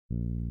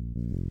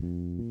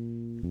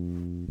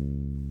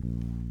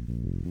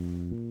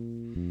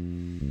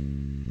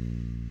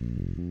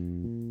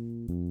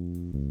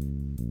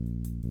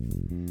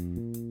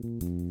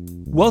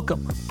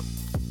Welcome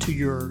to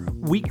your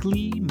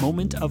weekly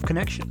moment of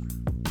connection.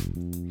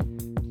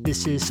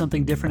 This is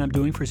something different I'm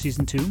doing for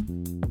season 2,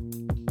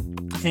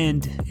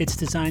 and it's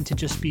designed to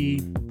just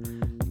be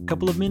a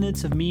couple of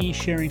minutes of me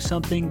sharing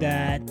something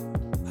that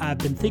I've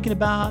been thinking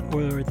about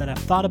or that I've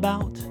thought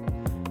about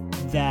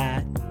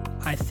that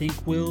I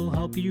think will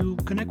help you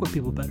connect with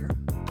people better.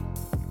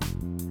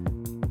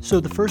 So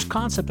the first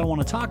concept I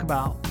want to talk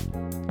about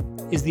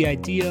is the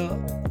idea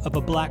of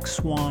a black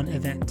swan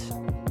event.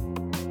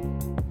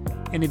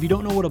 And if you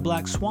don't know what a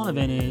black swan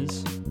event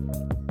is,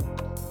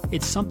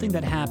 it's something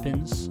that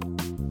happens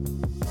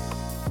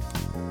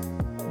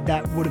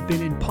that would have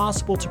been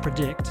impossible to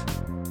predict,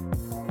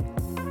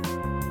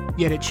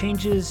 yet it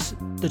changes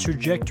the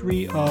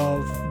trajectory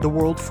of the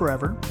world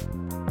forever.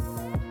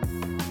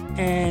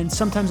 And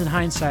sometimes in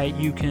hindsight,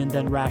 you can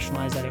then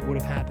rationalize that it would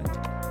have happened.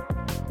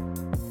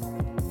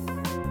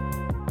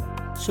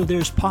 So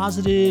there's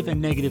positive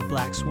and negative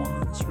black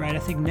swans, right? I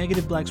think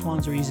negative black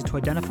swans are easy to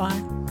identify.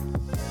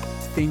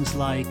 Things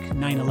like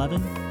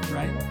 9/11,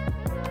 right?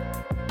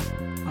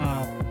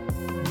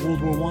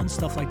 World War I,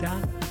 stuff like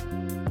that.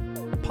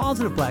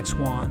 Positive black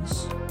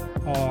swans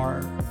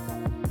are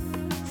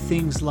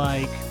things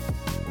like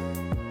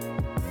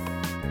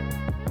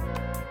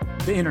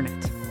the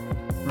internet,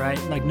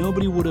 right? Like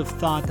nobody would have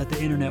thought that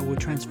the internet would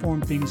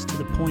transform things to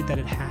the point that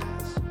it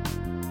has.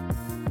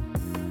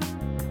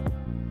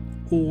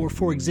 Or,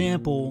 for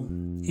example,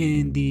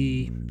 in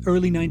the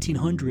early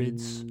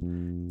 1900s,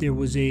 there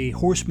was a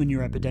horse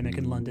manure epidemic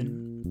in London.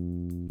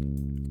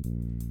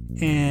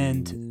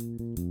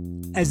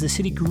 And as the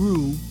city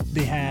grew,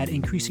 they had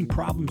increasing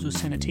problems with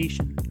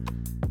sanitation.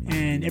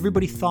 And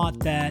everybody thought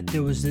that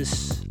there was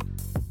this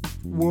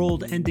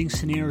world-ending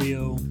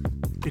scenario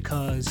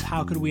because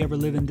how could we ever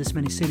live in this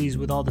many cities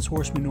with all this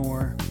horse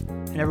manure?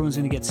 And everyone's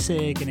going to get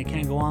sick and it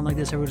can't go on like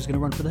this. Everyone's going to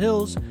run for the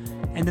hills.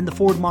 And then the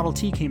Ford Model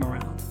T came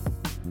around.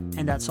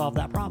 And that solved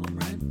that problem,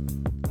 right?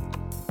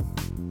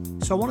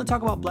 So I want to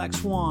talk about black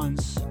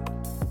swans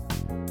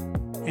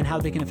and how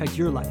they can affect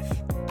your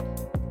life.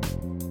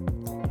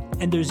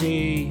 And there's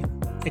a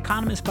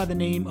economist by the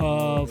name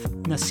of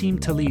Nassim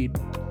Taleb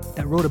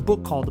that wrote a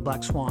book called The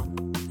Black Swan.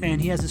 And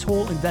he has this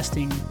whole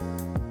investing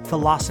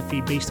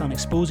philosophy based on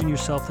exposing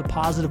yourself to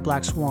positive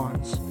black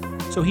swans.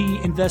 So he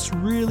invests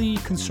really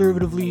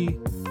conservatively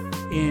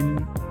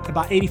in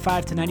about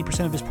 85 to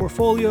 90% of his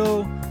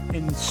portfolio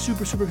in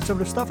super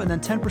conservative stuff, and then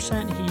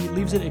 10% he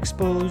leaves it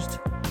exposed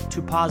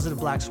to positive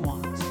black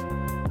swans.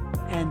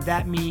 And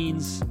that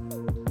means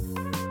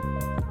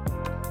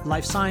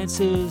life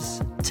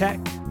sciences,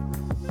 tech,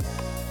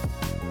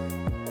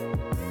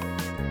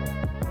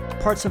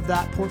 parts of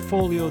that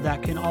portfolio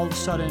that can all of a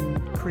sudden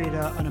create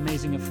an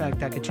amazing effect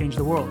that could change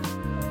the world.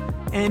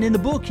 And in the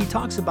book, he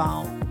talks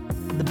about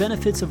the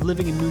benefits of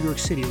living in New York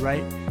City,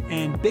 right?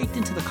 And baked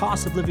into the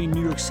cost of living in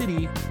New York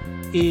City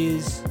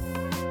is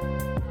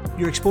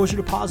your exposure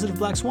to positive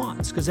black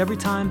swans. Because every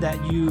time that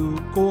you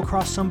go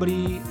across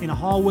somebody in a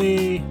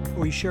hallway,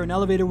 or you share an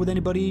elevator with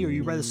anybody, or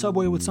you ride the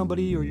subway with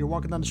somebody, or you're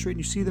walking down the street and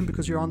you see them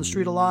because you're on the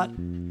street a lot,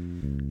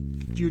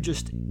 you're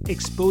just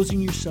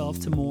exposing yourself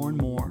to more and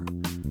more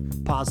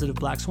positive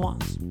black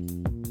swans.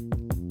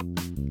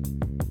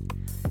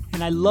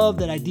 And I love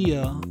that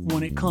idea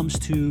when it comes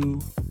to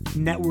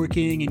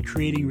networking and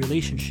creating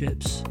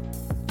relationships,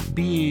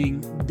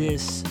 being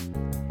this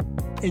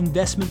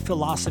investment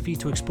philosophy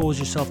to expose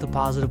yourself to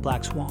positive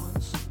black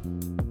swans.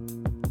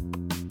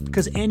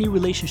 Because any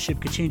relationship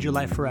could change your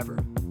life forever.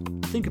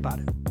 Think about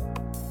it.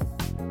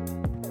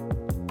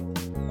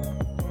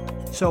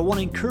 So I want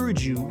to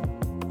encourage you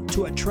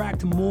to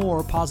attract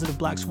more positive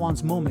black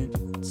swans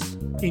moments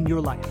in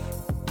your life.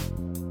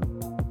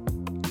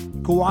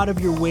 Go out of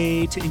your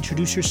way to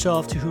introduce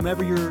yourself to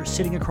whomever you're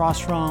sitting across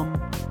from,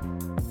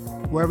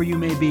 wherever you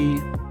may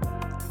be.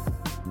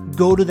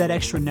 Go to that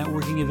extra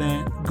networking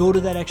event, go to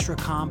that extra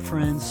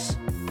conference,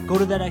 go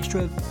to that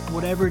extra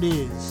whatever it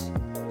is.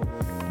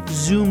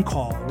 Zoom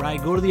call,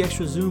 right? Go to the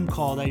extra Zoom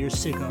call that you're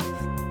sick of.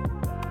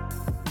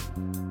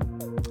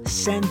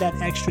 Send that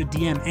extra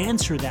DM,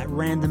 answer that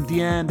random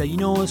DM that you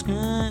know is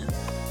gonna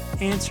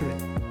answer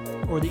it,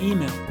 or the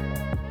email.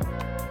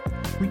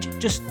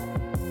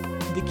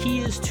 The key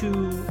is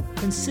to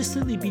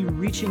consistently be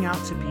reaching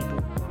out to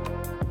people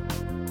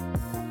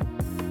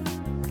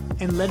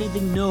and letting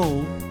them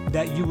know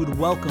that you would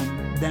welcome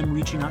them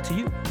reaching out to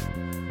you.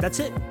 That's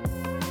it.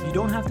 You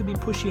don't have to be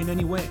pushy in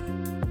any way.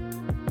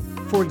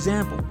 For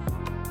example,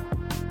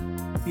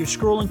 you're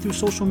scrolling through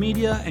social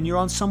media and you're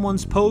on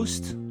someone's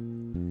post.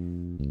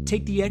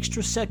 Take the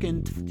extra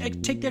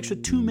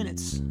 2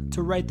 minutes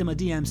to write them a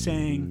DM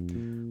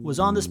saying, was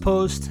on this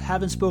post,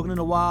 haven't spoken in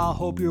a while,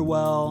 hope you're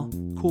well,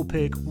 cool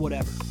pic,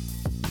 whatever.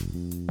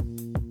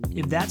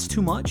 If that's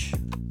too much,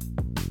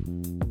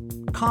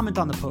 comment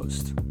on the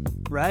post,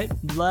 right?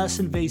 Less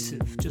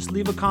invasive. Just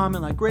leave a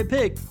comment like, great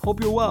pic,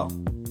 hope you're well.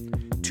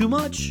 Too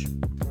much?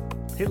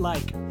 hit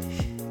like,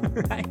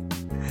 right?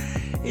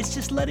 It's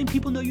just letting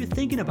people know you're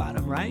thinking about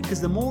them, right?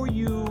 Because the more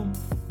you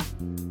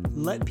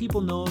let people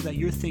know that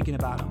you're thinking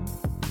about them,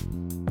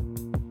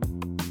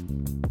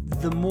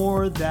 the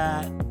more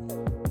that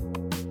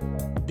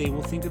they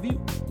will think of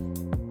you.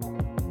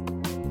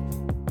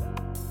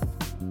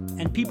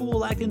 And people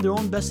will act in their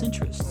own best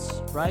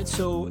interests, right?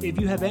 So if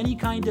you have any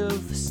kind of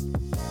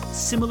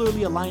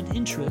similarly aligned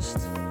interest,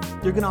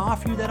 they're going to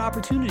offer you that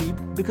opportunity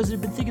because they've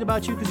been thinking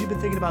about you because you've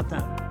been thinking about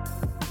them.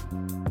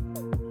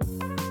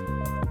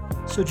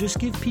 So just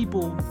give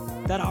people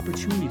that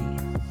opportunity.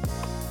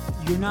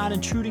 You're not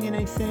intruding in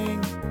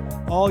anything.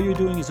 All you're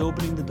doing is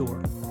opening the door.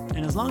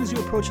 And as long as you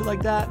approach it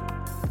like that,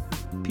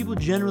 people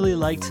generally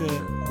like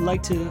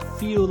to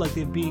feel like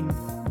they're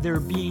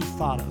being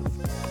thought of.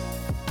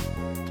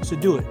 So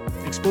do it.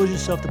 Expose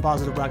yourself to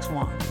positive black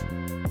swans.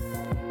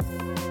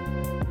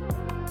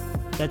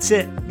 That's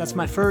it. That's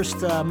my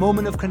first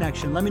moment of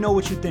connection. Let me know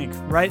what you think,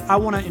 right? I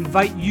want to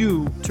invite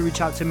you to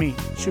reach out to me.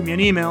 Shoot me an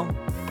email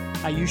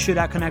at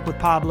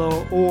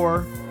youshould@connectwithpablo,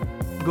 or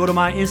go to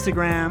my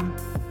Instagram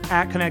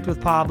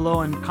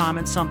 @connectwithpablo and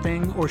comment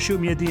something, or shoot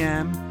me a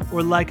DM,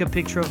 or like a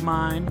picture of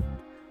mine,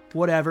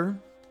 whatever.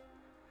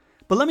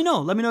 But let me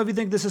know. Let me know if you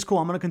think this is cool.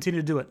 I'm going to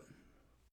continue to do it.